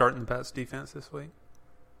 Are you starting the Pats defense this week?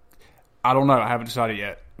 I don't know. I haven't decided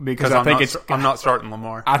yet because I'm not starting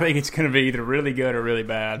Lamar. I think it's going to be either really good or really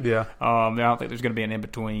bad. Yeah. I don't think there's going to be an in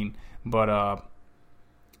between. But I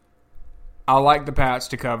like the Pats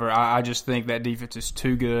to cover. I just think that defense is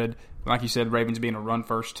too good. Like you said, Ravens being a run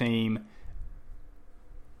first team.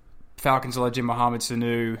 Falcons legend Mohamed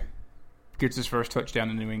Sanu gets his first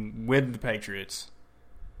touchdown in New England with the Patriots.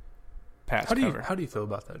 Pats cover. How do you feel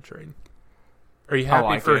about that trade? Are you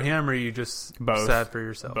happy for him, or are you just sad for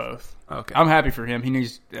yourself? Both. Okay. I'm happy for him. He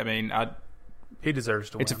deserves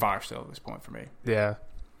to win. It's a fire sale at this point for me. Yeah.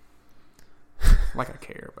 Like I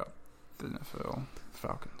care about the NFL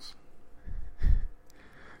Falcons.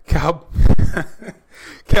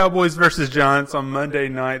 Cowboys versus Giants on Monday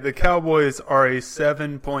night. The Cowboys are a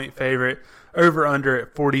 7-point favorite. Over under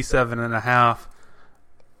at 47.5.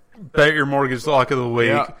 Bet your mortgage lock of the week.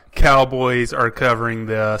 Yeah. Cowboys are covering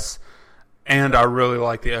this. And I really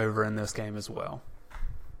like the over in this game as well.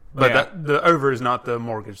 But the over is not the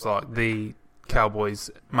mortgage lock. The Cowboys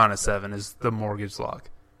 -7 is the mortgage lock.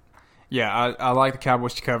 Yeah, I like the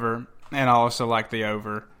Cowboys to cover, and I also like the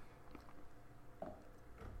over.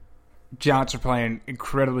 Giants are playing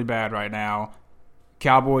incredibly bad right now.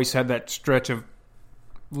 Cowboys had that stretch of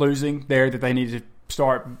losing there that they needed to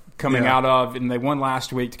start coming out of, and they won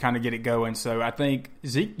last week to kind of get it going. So I think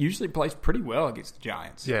Zeke usually plays pretty well against the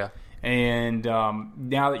Giants. Yeah. And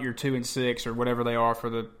now that you're 2-6 or whatever they are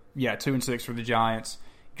 2-6 for the Giants,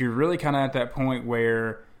 you're really kind of at that point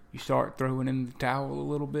where you start throwing in the towel a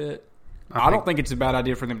little bit. I don't think it's a bad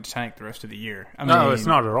idea for them to tank the rest of the year. No, it's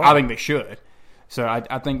not at all. I think they should. So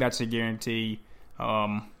I think that's a guarantee.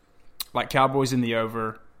 Like Cowboys in the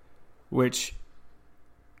over, which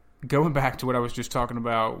going back to what I was just talking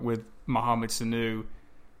about with Mohamed Sanu,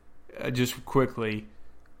 just quickly,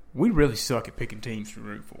 we really suck at picking teams to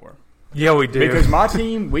root for. Yeah, we do. Because my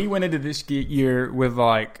team, we went into this year with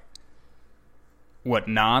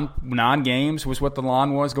nine games was what the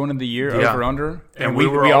line was going into the year, over under, and we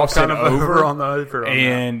all said kind of over on the over.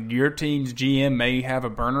 And your team's GM may have a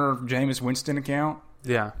burner Jameis Winston account.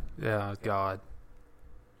 Yeah, God,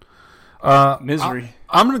 misery.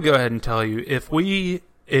 I'm going to go ahead and tell you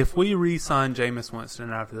if we re-sign Jameis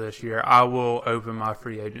Winston after this year, I will open my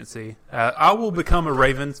free agency. I will become a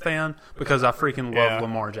Ravens fan because I freaking love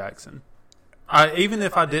Lamar Jackson. Even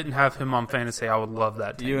if I didn't have him on fantasy, I would love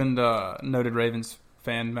that team. You and noted Ravens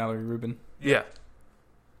fan Mallory Rubin. Yeah,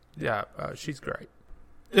 she's great.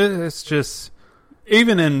 It's just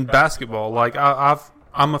even in basketball, like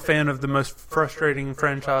I'm a fan of the most frustrating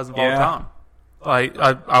franchise of all time. Like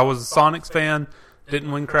I was a Sonics fan,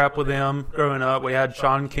 didn't win crap with them growing up. We had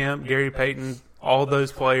Sean Kemp, Gary Payton, all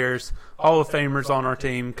those players, Hall of Famers on our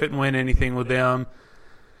team. Couldn't win anything with them.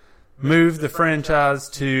 Moved the franchise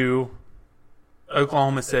to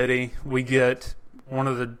Oklahoma City. We get one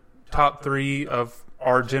of the top 3 of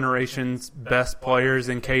our generation's best players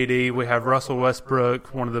in KD. We have Russell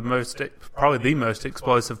Westbrook, one of the probably the most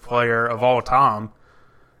explosive player of all time,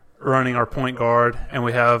 running our point guard, and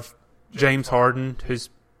we have James Harden, who's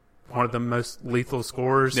one of the most lethal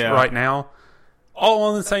scorers right now, all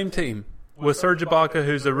on the same team with Serge Ibaka,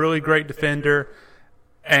 who's a really great defender,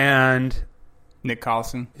 and Nick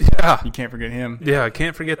Collison. Yeah. You can't forget him. Yeah, I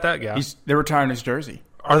can't forget that guy. They're retiring his jersey.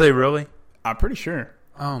 Are they really? I'm pretty sure.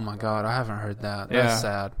 Oh, my God. I haven't heard that. Yeah. That's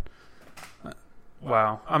sad.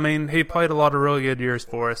 Wow. I mean, he played a lot of really good years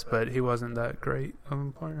for us, but he wasn't that great of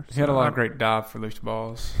a player. He had a lot of great dive for loose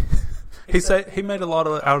balls. He made a lot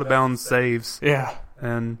of out-of-bounds saves. Yeah.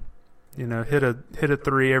 And, hit a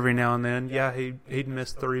 3 every now and then. Yeah, he'd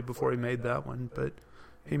miss 3 before he made that one, but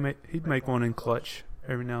he'd make one in clutch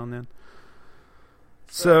every now and then.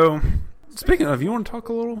 So, speaking of, you want to talk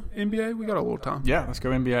a little NBA? We got a little time. Yeah, let's go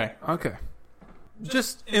NBA. Okay.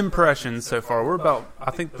 Just impressions so far. We're about,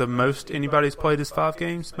 I think the most anybody's played is 5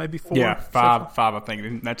 games, maybe 4. Yeah, five, I think.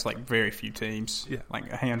 And that's like very few teams. Yeah.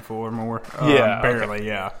 Like a handful or more. Barely, okay.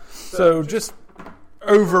 Yeah. So, just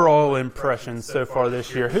overall impressions so far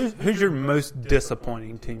this year. Who's your most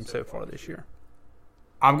disappointing team so far this year?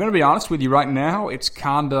 I'm going to be honest with you right now. It's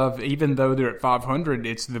kind of, even though they're at 500,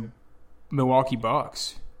 it's the Milwaukee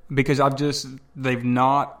Bucks, because they've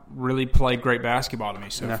not really played great basketball to me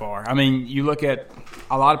so far. I mean, you look at,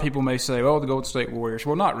 a lot of people may say, oh, the Golden State Warriors.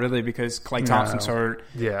 Well, not really, because Klay Thompson's hurt.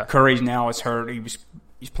 Yeah. Curry now is hurt.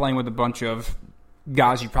 He's playing with a bunch of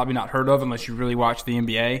guys you've probably not heard of unless you really watch the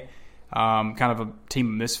NBA. Kind of a team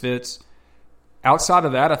of misfits. Outside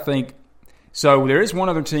of that, I think, so there is one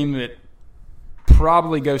other team that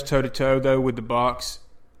probably goes toe-to-toe, though, with the Bucks.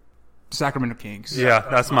 Sacramento Kings. Yeah,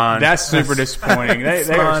 that's mine. That's super disappointing. They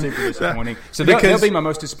are super disappointing. So they'll be my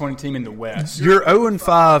most disappointing team in the West. You're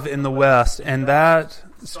 0-5 in the West, and that,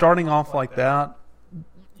 starting off like that,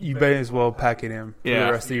 you may as well pack it in for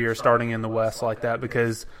the rest of the year starting in the West like that,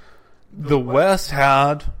 because the West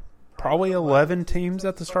had probably 11 teams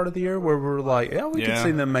at the start of the year where we're like, we could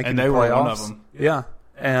see them making the playoffs. Were one of them. Yeah,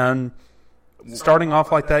 and starting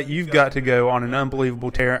off like that, you've got to go on an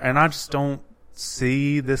unbelievable tear, and I just don't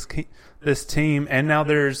see this team. And now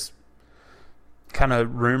there's kind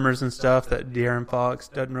of rumors and stuff that De'Aaron Fox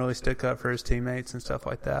doesn't really stick up for his teammates and stuff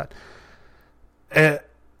like that.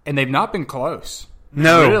 And they've not been close.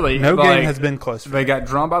 No, really, no game has been close. They got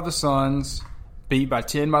drawn by the Suns, beat by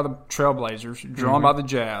 10 by the Trailblazers, drawn by the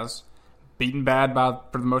Jazz, beaten bad by,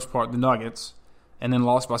 for the most part, the Nuggets, and then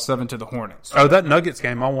lost by 7 to the Hornets. Oh, that Nuggets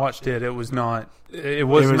game, I watched it. It was not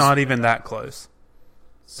even that close.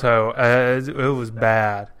 So it was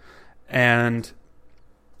bad. And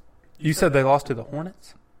you said they lost to the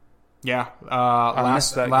Hornets? Yeah.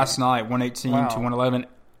 Last night, 118 to 111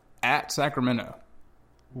 at Sacramento.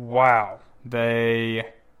 Wow. They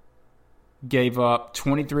gave up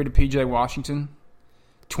 23 to P.J. Washington,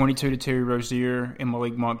 22 to Terry Rozier, and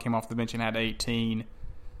Malik Monk came off the bench and had 18.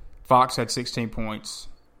 Fox had 16 points.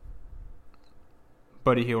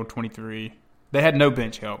 Buddy Hield, 23. They had no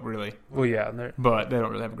bench help, really. Well, yeah. But they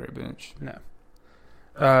don't really have a great bench.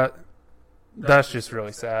 No. That's just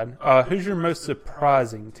really sad. Who's your most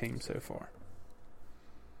surprising team so far?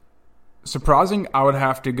 Surprising, I would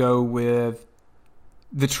have to go with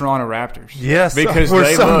the Toronto Raptors. Yes, because we're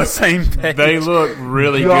on the same page. They look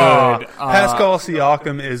really good. Pascal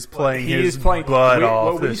Siakam is playing butt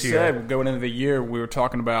off this year. Said going into the year, we were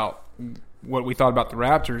talking about what we thought about the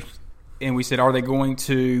Raptors, and we said, are they going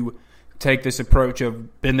to take this approach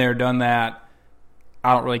of been there, done that,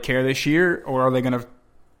 I don't really care this year, or are they going to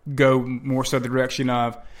go more so the direction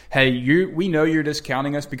of, hey, we know you're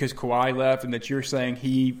discounting us because Kawhi left and that you're saying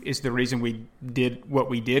he is the reason we did what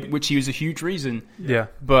we did, which he was a huge reason. Yeah.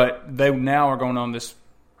 But they now are going on this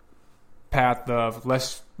path of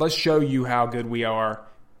let's show you how good we are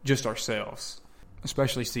just ourselves,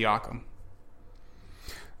 especially Siakam.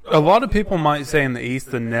 A lot of people might say in the East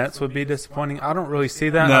the Nets would be disappointing. I don't really see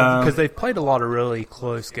that because they've played a lot of really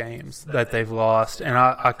close games that they've lost, and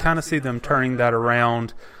I kind of see them turning that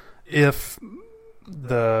around if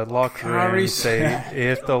the locker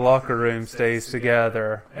room stays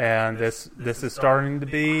together. And this is starting to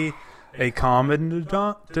be a common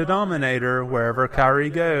denominator wherever Kyrie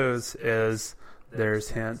goes. Is there's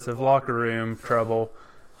hints of locker room trouble.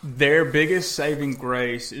 their biggest saving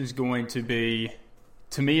grace is going to be,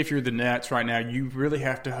 to me, if you're the Nets right now, you really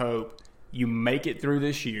have to hope you make it through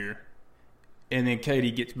this year and then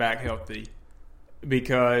KD gets back healthy.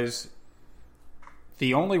 Because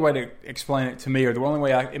the only way to explain it to me, or the only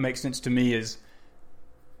way it makes sense to me, is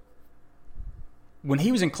when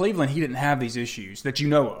he was in Cleveland, he didn't have these issues that you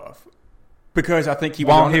know of. Because I think he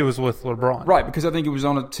was with LeBron. Right, because I think he was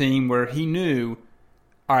on a team where he knew,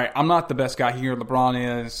 all right, I'm not the best guy here.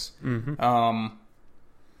 LeBron is. Mm-hmm.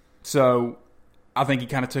 So I think he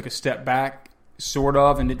kind of took a step back, sort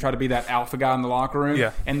of, and didn't try to be that alpha guy in the locker room.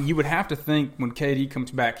 Yeah. And you would have to think when KD comes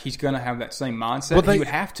back, he's going to have that same mindset. He would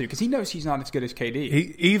have to, because he knows he's not as good as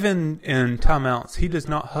KD. Even in timeouts, he does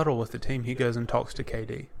not huddle with the team. He goes and talks to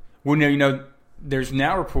KD. Well, you know, there's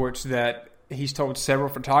now reports that he's told several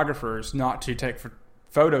photographers not to take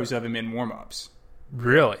photos of him in warm-ups.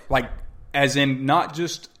 Really? Like, as in, not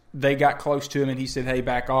just they got close to him and he said, hey,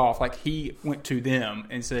 back off. Like, he went to them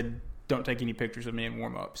and said, don't take any pictures of me in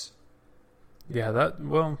warm-ups. Yeah,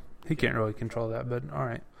 he can't really control that, but all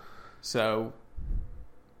right. So,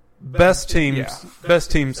 best team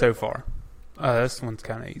so far. This one's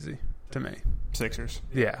kind of easy to me. Sixers.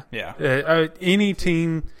 Yeah. Yeah. Any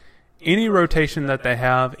team, any rotation that they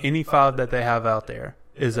have, any five that they have out there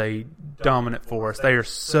is a dominant force. They are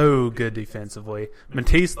so good defensively.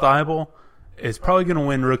 Matisse Thybulle is probably going to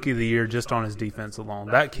win Rookie of the Year just on his defense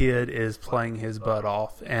alone. That kid is playing his butt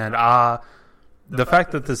off, and the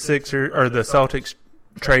fact that the Celtics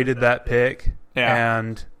traded that pick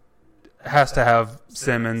and has to have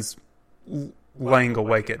Simmons laying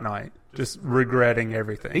awake at night, just regretting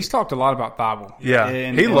everything. He's talked a lot about Thybulle. Yeah,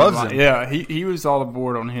 he loves him. Yeah, he was all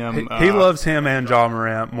aboard on him. He loves him and Ja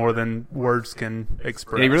Morant more than words can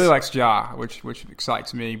express. Yeah, he really likes Ja, which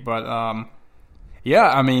excites me. But,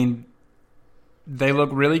 I mean, they look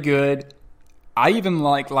really good. I even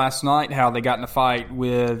liked last night how they got in a fight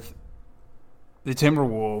with the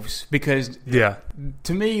Timberwolves because,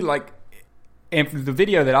 to me, like, and from the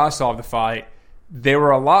video that I saw of the fight, there were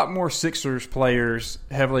a lot more Sixers players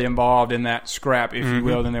heavily involved in that scrap, if you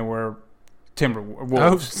will, than there were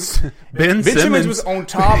Timberwolves. Oh, Ben Simmons was on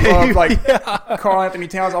top of Karl Anthony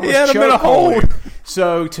Towns, almost chokehold.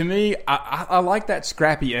 So to me, I like that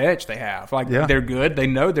scrappy edge they have. Like they're good, they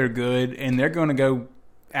know they're good, and they're going to go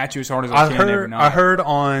at you as hard as they can every night. I heard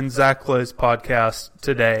on Zach Lowe's podcast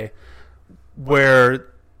today where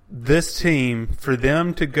this team, for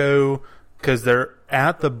them to go, because they're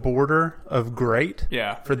at the border of great,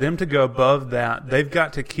 for them to go above that, they've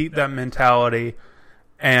got to keep that mentality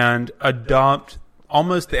and adopt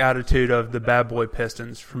almost the attitude of the bad boy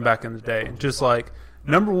Pistons from back in the day. Just like,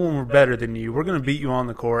 number one, we're better than you. We're going to beat you on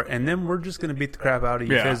the court, and then we're just going to beat the crap out of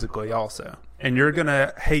you physically also. And you're going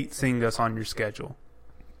to hate seeing us on your schedule.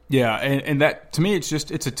 Yeah, and that, to me, it's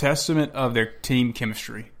a testament of their team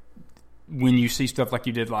chemistry. When you see stuff like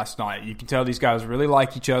you did last night, you can tell these guys really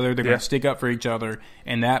like each other. They're going to stick up for each other,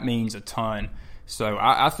 and that means a ton. So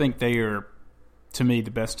I think they are, to me,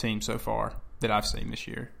 the best team so far that I've seen this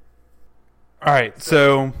year. All right,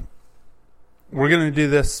 so we're going to do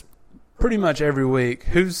this pretty much every week.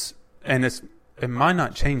 It might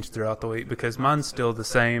not change throughout the week because mine's still the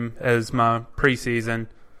same as my preseason.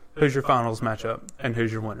 Who's your finals matchup, and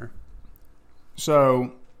who's your winner?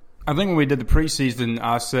 So I think when we did the preseason,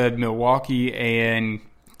 I said Milwaukee and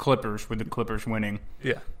Clippers, with the Clippers winning.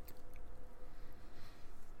 Yeah.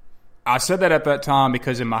 I said that at that time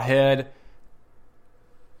because in my head,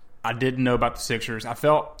 I didn't know about the Sixers.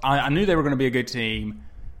 I knew they were going to be a good team,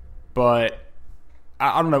 but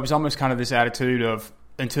I don't know. It was almost kind of this attitude of,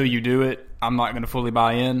 until you do it, I'm not going to fully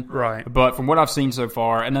buy in. Right. But from what I've seen so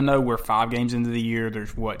far, and I know we're 5 games into the year,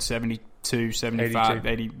 there's 72, 75,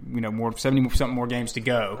 80, 70-something more games to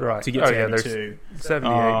go to get to 82. There's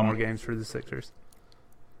 78 more games for the Sixers.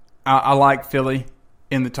 I like Philly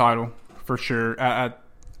in the title for sure.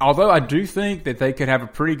 Although I do think that they could have a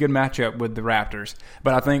pretty good matchup with the Raptors.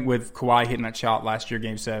 But I think with Kawhi hitting that shot last year,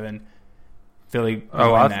 Game 7, Philly win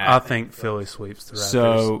that. I think Philly sweeps the Raptors.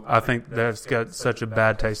 So I think that's got such a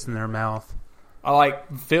bad taste in their mouth. I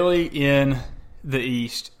like Philly in the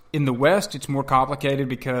East. In the West, it's more complicated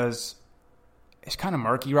because it's kind of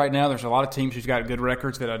murky right now. There's a lot of teams who's got good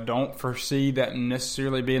records that I don't foresee that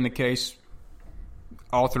necessarily being the case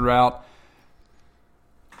all throughout.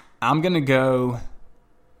 I'm going to go,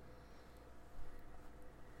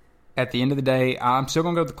 at the end of the day, I'm still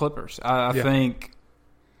going to go with the Clippers. I think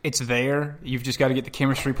it's there. You've just got to get the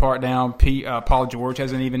chemistry part down. Paul George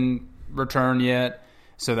hasn't even returned yet,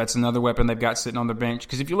 so that's another weapon they've got sitting on their bench.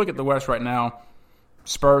 Because if you look at the West right now,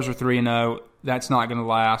 Spurs are 3-0. That's not going to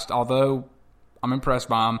last, although I'm impressed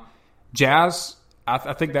by them. Jazz,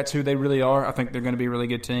 I think that's who they really are. I think they're going to be a really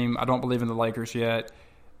good team. I don't believe in the Lakers yet.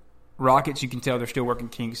 Rockets, you can tell they're still working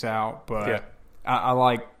kinks out, but Yeah. I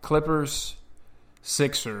like Clippers,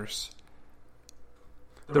 Sixers.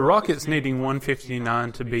 The Rockets needing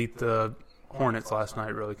 159 to beat the Hornets last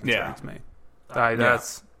night really concerns me.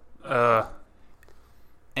 That's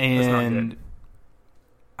and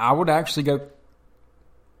I would actually go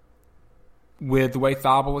with the way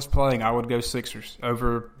Thibault is playing. I would go Sixers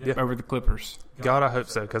over the Clippers. God, I hope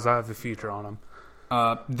so, because I have a future on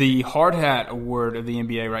them. The hard hat award of the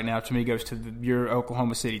NBA right now to me goes to your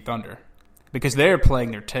Oklahoma City Thunder because they're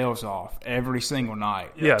playing their tails off every single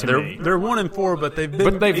night. Yeah, they're 1-4, but they've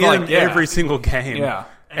in every single game. Yeah.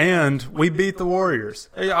 And we beat the Warriors.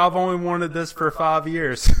 Hey, I've only wanted this for 5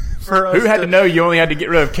 years. Who had to know you only had to get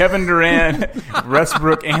rid of Kevin Durant,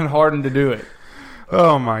 Westbrook, and Harden to do it?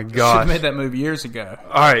 Oh, my gosh. Should have made that move years ago.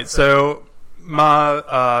 All right, so my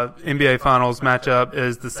NBA Finals matchup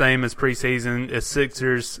is the same as preseason. It's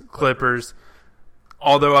Sixers, Clippers.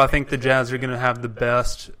 Although I think the Jazz are going to have the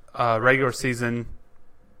best regular season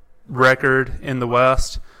record in the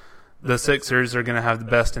West, the Sixers are going to have the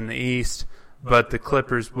best in the East. But the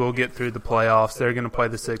Clippers will get through the playoffs. They're going to play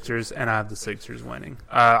the Sixers, and I have the Sixers winning.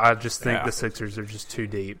 I just think the Sixers are just too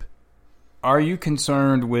deep. Are you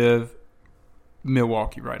concerned with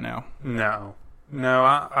Milwaukee right now? No,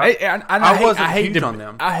 I wasn't huge on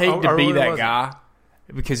them. I hate to be really that wasn't. guy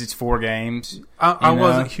because it's 4 games. I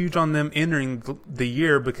wasn't huge on them entering the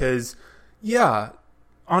year because,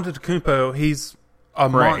 Antetokounmpo, he's a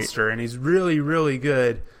monster, and he's really, really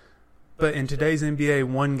good. But in today's NBA,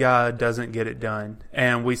 one guy doesn't get it done.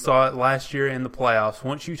 And we saw it last year in the playoffs.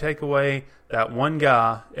 Once you take away that one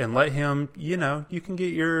guy and let him, you can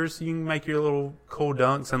get yours. You can make your little cool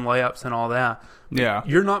dunks and layups and all that. Yeah.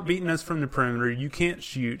 You're not beating us from the perimeter. You can't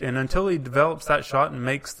shoot. And until he develops that shot and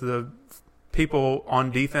makes the people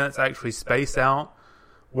on defense actually space out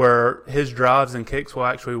where his drives and kicks will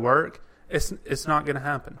actually work, it's not going to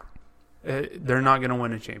happen. They're not going to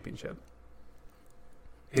win a championship.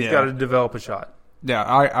 He's got to develop a shot. Yeah,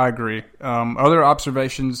 I agree. Other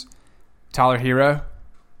observations, Tyler Hero.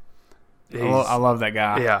 I love that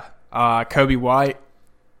guy. Yeah. Kobe White.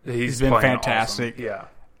 He's been playing fantastic.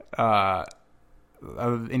 Awesome.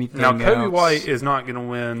 Yeah. Anything Now, Kobe else? White is not going to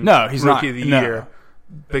win he's Rookie not. of the No. Year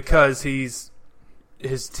because his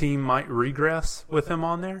team might regress with him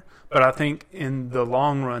on there. But I think in the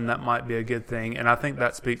long run, that might be a good thing. And I think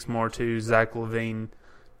that speaks more to Zach LaVine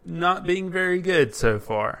not being very good so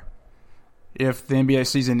far. If the NBA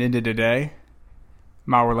season ended today,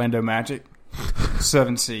 my Orlando Magic,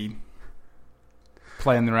 7 seed,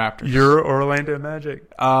 playing the Raptors. Your Orlando Magic?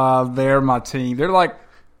 They're my team. They're like,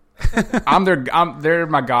 they're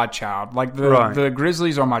my godchild. Like the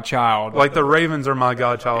Grizzlies are my child. Like the Ravens are my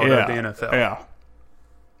godchild of the NFL. Yeah.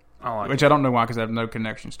 Which I don't know why, because I have no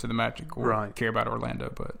connections to the Magic or Right. care about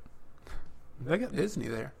Orlando. But they got Disney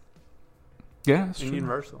there. yeah, that's In true.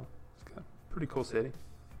 Universal. It's got a pretty cool city.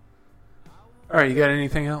 All right, you got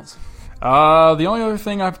anything else? The only other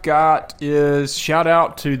thing I've got is shout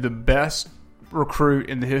out to the best recruit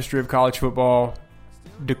in the history of college football,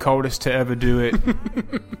 the coldest to ever do it.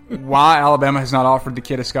 Why Alabama has not offered the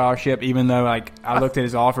kid a scholarship, even though I looked at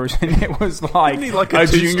his offers and it was like a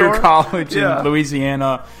junior college in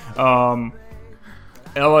Louisiana,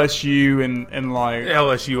 LSU and like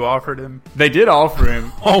LSU offered him. They did offer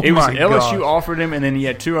him. Oh it was my LSU gosh. offered him, and then he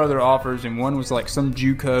had 2 other offers, and one was like some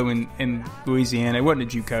JUCO in Louisiana. It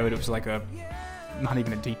wasn't a JUCO; it was like not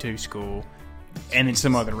even a D2 school, and then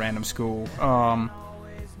some other random school.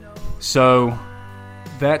 So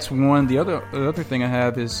that's one. The other thing I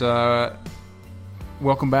have is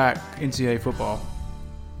welcome back NCAA football.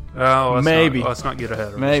 Oh, Maybe. Let's not get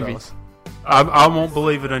ahead of Maybe. ourselves. I won't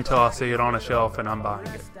believe it until I see it on a shelf and I'm buying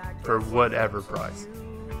it for whatever price.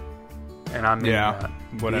 And I mean that.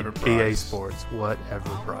 Whatever EA price. Sports, whatever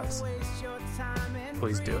price.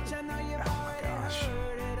 Please do it. Oh my gosh.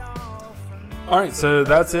 All right, so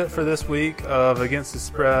that's it for this week of Against the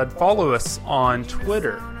Spread. Follow us on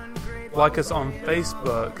Twitter. Like us on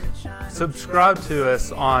Facebook. Subscribe to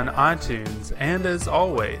us on iTunes. And as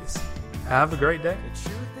always, have a great day.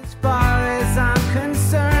 As far as I'm concerned.